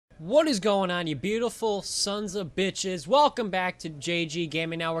What is going on, you beautiful sons of bitches? Welcome back to JG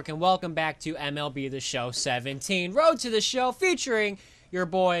Gaming Network, and welcome back to MLB The Show 17. Road to the Show, featuring your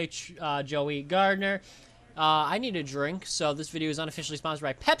boy, Joey Gardner. I need a drink, so this video is unofficially sponsored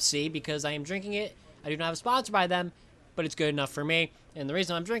by Pepsi, because I am drinking it. I do not have a sponsor by them, but it's good enough for me. And the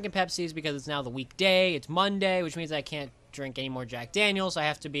reason I'm drinking Pepsi is because it's now the weekday. It's Monday, which means I can't drink any more Jack Daniels. I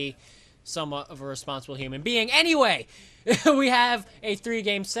have to be somewhat of a responsible human being. Anyway, we have a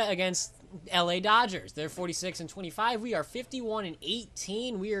 3-game set against LA Dodgers. They're 46-25. We are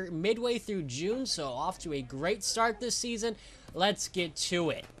 51-18. We are midway through June, so off to a great start this season. Let's get to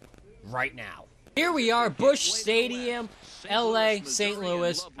it right now. Here we are, Busch Stadium, LA, St.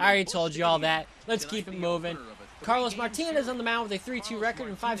 Louis. I already told you all that. Let's keep it moving. Carlos Martinez on the mound with a 3-2 record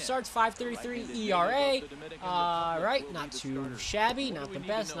and 5 starts, 5.33 ERA. Right, not too shabby, not the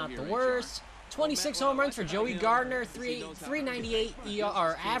best, not the worst. 26 home runs for Joey Gardner, 3.98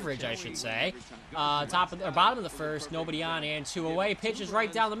 ER average, I should say. Bottom of the first, nobody on, and 2 away. Pitches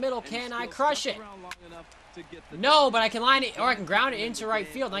right down the middle. Can I crush it? No, but I can line it, or I can ground it into right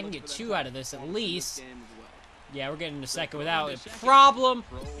field, and I can get 2 out of this at least. Yeah, we're getting into second without a problem.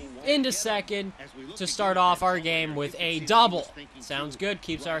 Into second to start off our game with a double. Sounds good.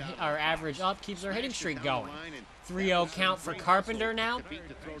 Keeps our average up. Keeps our hitting streak going. 3-0 count for Carpenter now.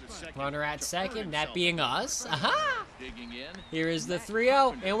 Runner at second, that being us. Aha! Here is the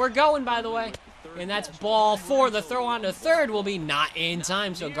 3-0, and we're going, by the way. And that's ball 4. The throw on to third will be not in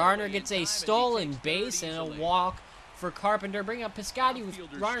time, so Gardner gets a stolen base and a walk for Carpenter. Bring up Piscotty with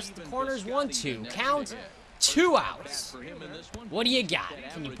runners at the corners. 1-2 count. 2 outs. What do you got?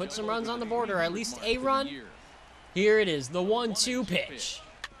 Can you put some runs on the board, or at least a run? Here it is. The 1-2 pitch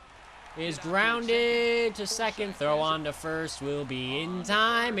is grounded to second. Throw on to first will be in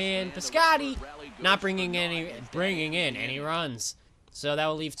time, and Piscotty not bringing in any runs. So that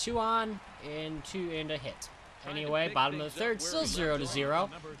will leave 2 on and a hit. Anyway, bottom of the third, still 0-0.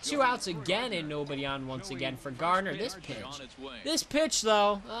 2 outs again, and nobody on once again for Gardner. This pitch,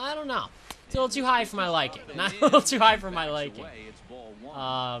 though, I don't know. It's a little too high for my liking. Not a little too high for my liking.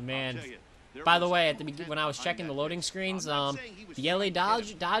 Oh, man. By the way, when I was checking the loading screens, the LA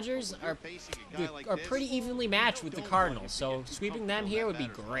Dodgers are pretty evenly matched with the Cardinals, so sweeping them here would be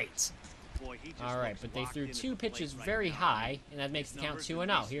great. All right, but they threw 2 pitches very high, and that makes the count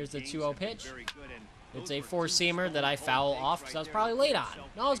 2-0. Here's the 2-0 pitch. It's a 4-seamer that I foul off because I was probably late on.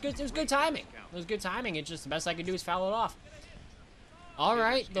 No, it was good. It was good timing. It was good timing. It's just the best I could do is foul it off. All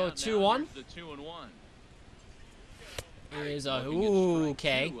right, the 2-1 is a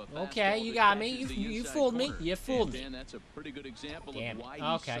okay. Okay, you got me. You fooled me. You fooled me. Damn it.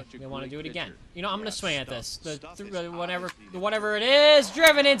 Okay, we want to do it again. You know, I'm gonna swing at this. Whatever it is,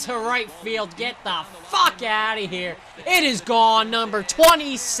 driven into right field. Get the fuck out of here. It is gone. Number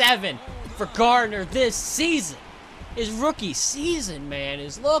 27 for Gardner this season. His rookie season, man,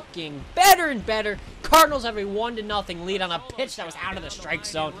 is looking better and better. Cardinals have a 1-0 lead on a pitch that was out of the strike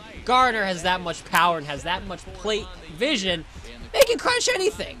zone. Gardner has that much power and has that much plate vision. They can crush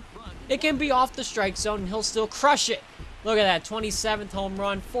anything. It can be off the strike zone, and he'll still crush it. Look at that, 27th home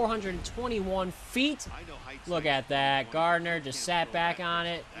run, 421 feet. Look at that. Gardner just sat back on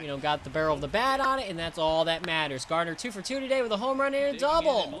it, you know, got the barrel of the bat on it, and that's all that matters. Gardner 2 for 2 today with a home run and a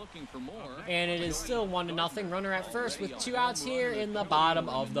double. And it is still 1-0. Runner at first with 2 outs here in the bottom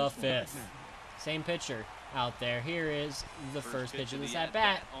of the 5th. Same pitcher out there. Here is the first pitch of this at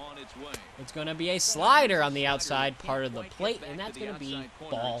bat. It's going to be a slider on the outside part of the plate, and that's going to be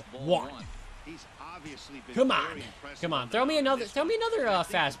ball 1. Come on. Come on. Throw me another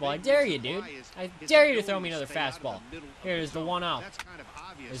fastball. I dare you, dude. I dare you to throw me another fastball. Here's the 1-0.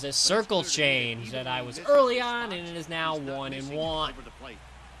 There's a circle change that I was early on, and it is now 1-1. What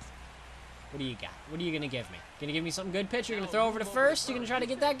do you got? What are you going to give me? Going to give me something good pitch? You're going to throw over to first? You're going to try to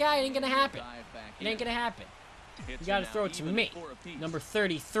get that guy? It ain't going to happen. It ain't going to happen. You got to throw it to me. Number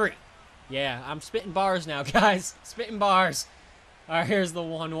 33. Yeah, I'm spitting bars now, guys. Spitting bars. All right, here's the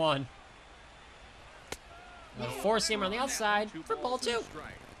 1-1. A 4-seamer on the outside for ball 2.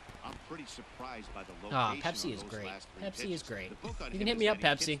 Ah, Pepsi is great. Pepsi is great. You can hit me up,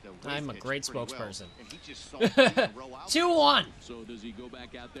 Pepsi. I'm a great spokesperson. 2-1.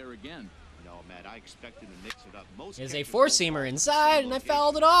 Is a 4-seamer inside, and I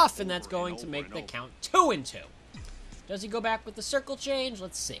fouled it off, and that's going to make the count 2-2. Does he go back with the circle change?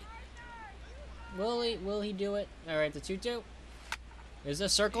 Let's see. Will he do it? All right, the 2-2. Is a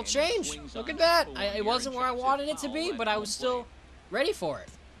circle change. Look at that. It wasn't where I wanted it to be, but I was still ready for it.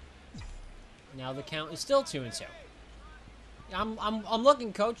 Now the count is still 2-2. I'm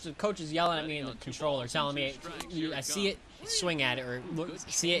looking, coach. The coach is yelling at me in the controller, telling me, I see it. swing at it or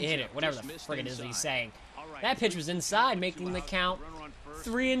see it hit it, whatever the frick it is that he's saying. That pitch was inside, making the count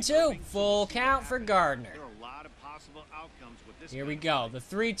 3-2. Full count for Gardner. Here we go, the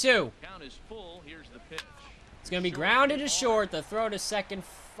 3-2. It's going to be grounded to short, the throw to second,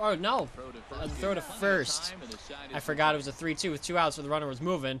 oh no, the throw to first. I forgot it was a 3-2 with 2 outs, so the runner was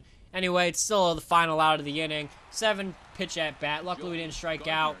moving. Anyway, it's still the final out of the inning. 7 pitch at bat. Luckily, we didn't strike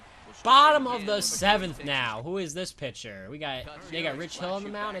out. Bottom of the 7th now. Who is this pitcher? They got Rich Hill on the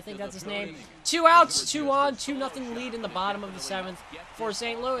mound. I think that's his name. 2 outs, 2 on, 2-0 lead in the bottom of the 7th for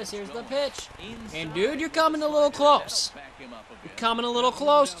St. Louis. Here's the pitch. And dude, you're coming a little close. You're coming a little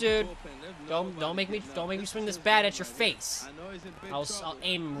close, dude. Don't make me swing this bat at your face. I'll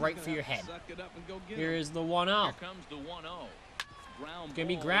aim right for your head. Here is the 1-0. It's going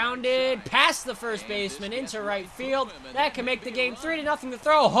to be grounded past the first baseman into right field. That can make the game 3-0. The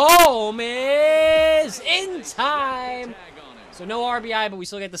throw home is in time. So no RBI, but we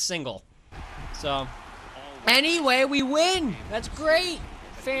still get the single. So anyway, we win. That's great.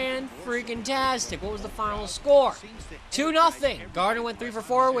 Fan-freaking-tastic. What was the final score? 2-0. Gardner went 3 for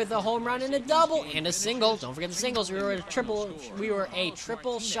 4 with a home run and a double and a single. Don't forget the singles. We were a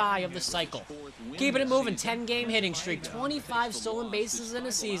triple shy of the cycle. Keeping it moving. 10-game hitting streak. 25 stolen bases in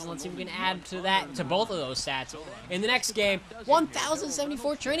a season. Let's see if we can add to that, to both of those stats. In the next game,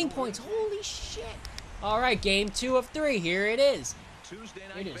 1,074 training points. Holy shit. All right, game 2 of 3. Here it is.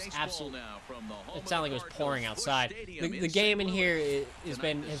 It is absolutely. It sounded like it was pouring outside. The game in here has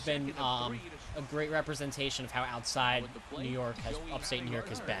been a great representation of how outside upstate New York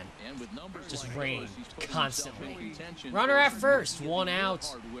has been. Just rain constantly. Runner at first, 1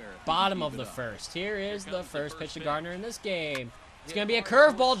 out. Bottom of the 1st. Here is the first pitch to Gardner in this game. It's going to be a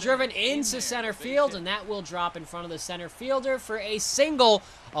curveball driven into center field, and that will drop in front of the center fielder for a single.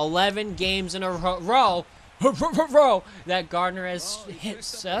 11 games in a row that Gardner has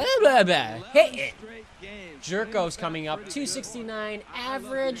hit it. Jerko's coming up, 269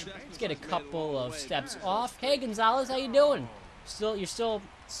 average. Let's get a couple of steps off. Hey Gonzalez, how you doing? You're still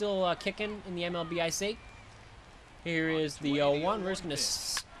kicking in the MLB, Here is the 0-1. We're just gonna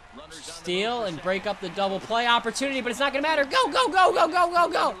steal and break up the double play opportunity, but it's not gonna matter. Go, go, go, go, go, go,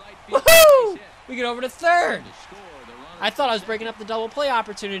 go! Woohoo! We get over to third. I thought I was breaking up the double play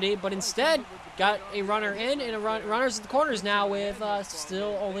opportunity, but instead got a runner in and runners at the corners now with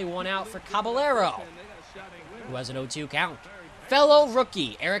still only 1 out for Caballero, who has an 0-2 count. Fellow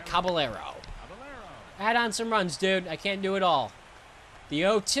rookie, Eric Caballero. Add on some runs, dude. I can't do it all. The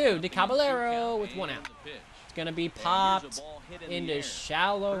 0-2 to Caballero with 1 out. It's going to be popped into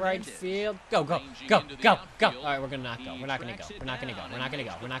shallow right field. Go, go, go, go, go. All right, we're going to not go. We're not going to go. We're not going to go. We're not going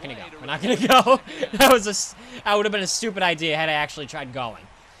to go. We're not going to go. We're not going to go. That would have been a stupid idea had I actually tried going.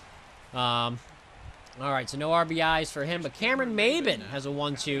 All right, so no RBIs for him, but Cameron Maben has a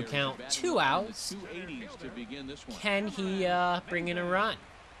 1-2 count, 2 outs. Can he bring in a run?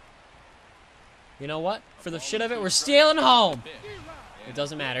 You know what? For the shit of it, we're stealing home. It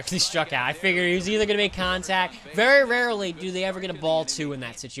doesn't matter because he struck out. I figured he was either going to make contact. Very rarely do they ever get a ball 2 in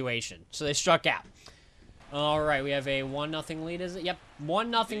that situation, so they struck out. All right, we have a 1-0 lead, is it? Yep,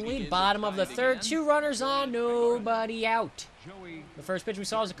 1-0 lead, bottom of the 3rd. 2 runners on, nobody out. The first pitch we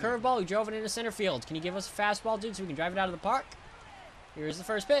saw was a curveball. We drove it into center field. Can you give us a fastball, dude, so we can drive it out of the park? Here's the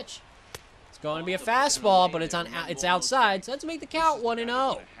first pitch. It's going to be a fastball, but it's outside, so let's make the count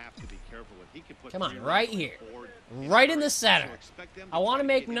 1-0. Come on, right here. Right in the center. I want to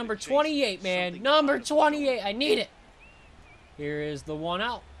make number 28, man. Number 28. I need it. Here is the 1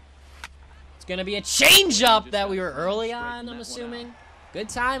 out. It's going to be a changeup that we were early on, I'm assuming. Good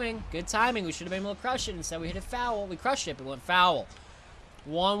timing. Good timing. We should have been able to crush it. Instead, we hit it foul. We crushed it, but it went foul.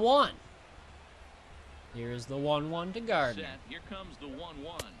 1-1. Here's the 1-1 to Gardner. Here comes the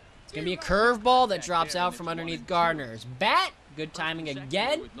 1-1. It's going to be a curveball that drops out from underneath Gardner's bat. Good timing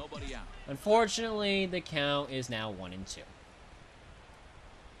again. Unfortunately, the count is now 1-2.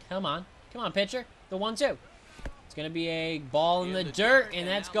 Come on. Come on, pitcher. The 1-2. It's going to be a ball in the dirt, and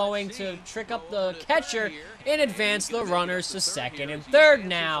that's going to trick up the catcher and advance the runners to second and third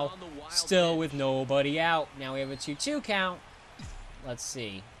now, still with nobody out. Now we have a 2-2 count. Let's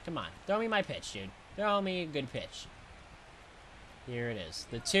see. Come on. Throw me my pitch, dude. Throw me a good pitch. Here it is.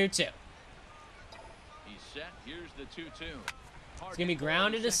 The 2-2. He's set. Here's the 2-2. It's going to be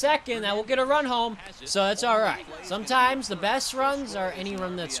grounded to second. That will get a run home, so that's all right. Sometimes the best runs are any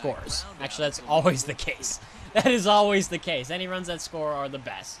run that scores. Actually, that's always the case. That is always the case. Any runs that score are the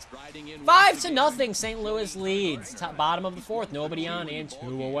best. 5-0, St. Louis leads. Bottom of the 4th, nobody on and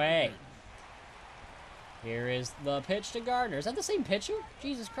 2 away. Here is the pitch to Gardner. Is that the same pitcher?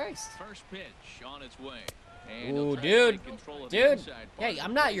 Jesus Christ. First pitch on its way. Ooh, dude. Hey,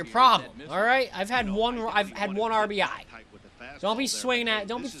 I'm not your problem. All right, I've had one RBI. Don't be swinging at.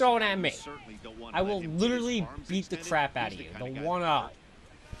 Don't be throwing at me. I will literally beat the crap out of you. The 1-0.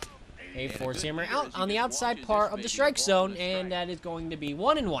 A four-seamer out on the outside part of the strike zone, and that is going to be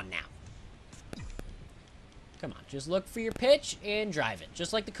 1-1 now. Come on, just look for your pitch and drive it,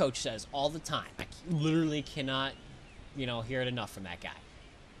 just like the coach says all the time. I literally cannot, hear it enough from that guy.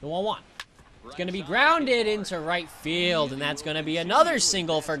 The 1-1. It's going to be grounded into right field, and that's going to be another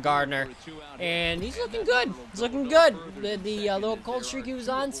single for Gardner. And he's looking good. He's looking good. The little cold streak he was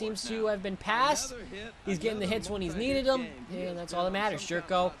on seems to have been passed. He's getting the hits when he's needed them, and that's all that matters.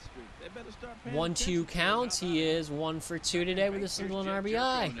 Jerko, 1-2 counts. He is 1 for 2 today with a single and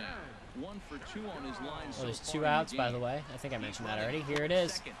RBI. Oh, there's 2 outs, by the way. I think I mentioned that already. Here it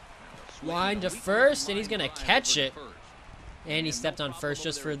is. Line to first, and he's going to catch it. And he stepped on first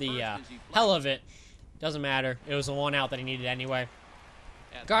just for the hell of it. Doesn't matter. It was a 1 out that he needed anyway.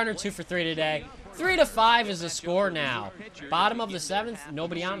 Gardner 2 for 3 today. 3-5 is the score now. Bottom of the 7th.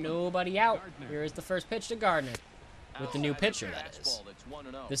 Nobody out. Nobody out. Here is the first pitch to Gardner. With the new pitcher, that is.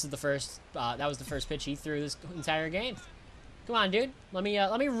 This is the first. That was the first pitch he threw this entire game. Come on, dude. Let me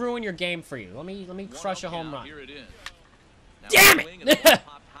ruin your game for you. Let me crush a home run. Damn it!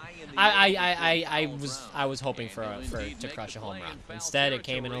 I was hoping to crush a home run. Instead, it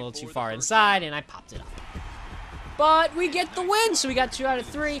came in a little too far inside, and I popped it up. But we get the win, so we got 2 out of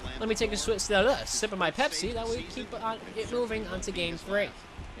 3. Let me take a sip of my Pepsi. That way we keep it moving onto Game 3.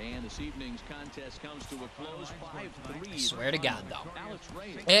 And this evening's contest comes to a close 5-3. I swear to God, though,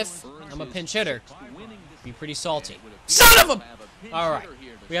 if I'm a pinch hitter, be pretty salty. Son of a! All right,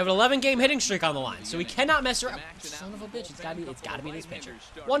 we have an 11-game hitting streak on the line, so we cannot mess around. Son of a bitch! It's gotta be this pitcher.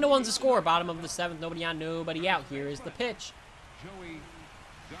 1-1's the score. Bottom of the 7th. Nobody on, nobody out. Here is the pitch.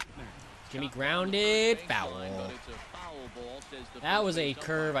 Jimmy grounded. Foul. That was a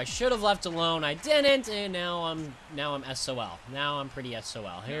curve. I should have left alone. I didn't, and now I'm SOL. Now I'm pretty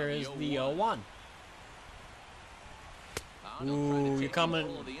SOL. Here is the 0-1. Ooh, you're coming,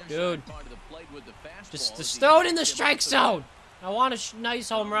 dude. Just throw it in the strike zone. I want a nice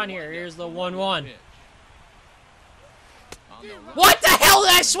home run here. Here's the 1-1. What the hell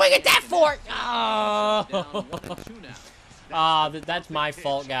did I swing at that for? Oh. That's my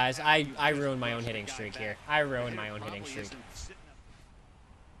fault, guys. I ruined my own hitting streak here. I ruined my own hitting streak.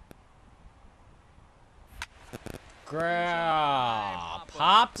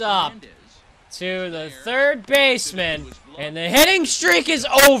 Popped up to the third baseman, and the hitting streak is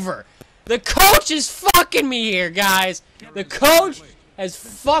over. The coach is fucking me here, guys. The coach has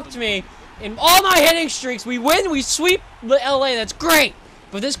fucked me in all my hitting streaks. We win, we sweep LA. That's great.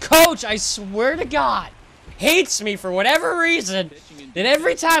 But this coach, I swear to God, hates me for whatever reason. That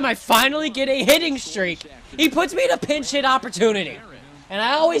every time I finally get a hitting streak, he puts me in a pinch hit opportunity. And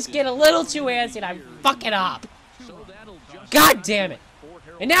I always get a little too antsy and I fuck it up. God damn it.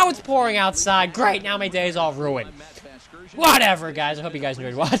 And now it's pouring outside. Great, now my day is all ruined. Whatever, guys. I hope you guys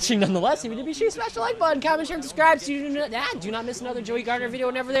enjoyed watching. Nonetheless, if you did, be sure to smash the like button, comment, share, and subscribe so you do not miss another Joey Gardner video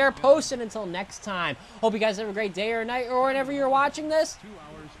whenever they are posted. Until next time, hope you guys have a great day or night or whenever you're watching this.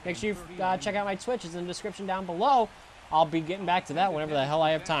 Make sure you check out my Twitch. It's in the description down below. I'll be getting back to that whenever the hell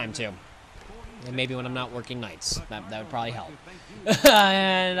I have time to. And maybe when I'm not working nights. That would probably help.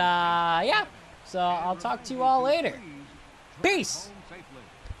 And, yeah. So, I'll talk to you all later. Peace!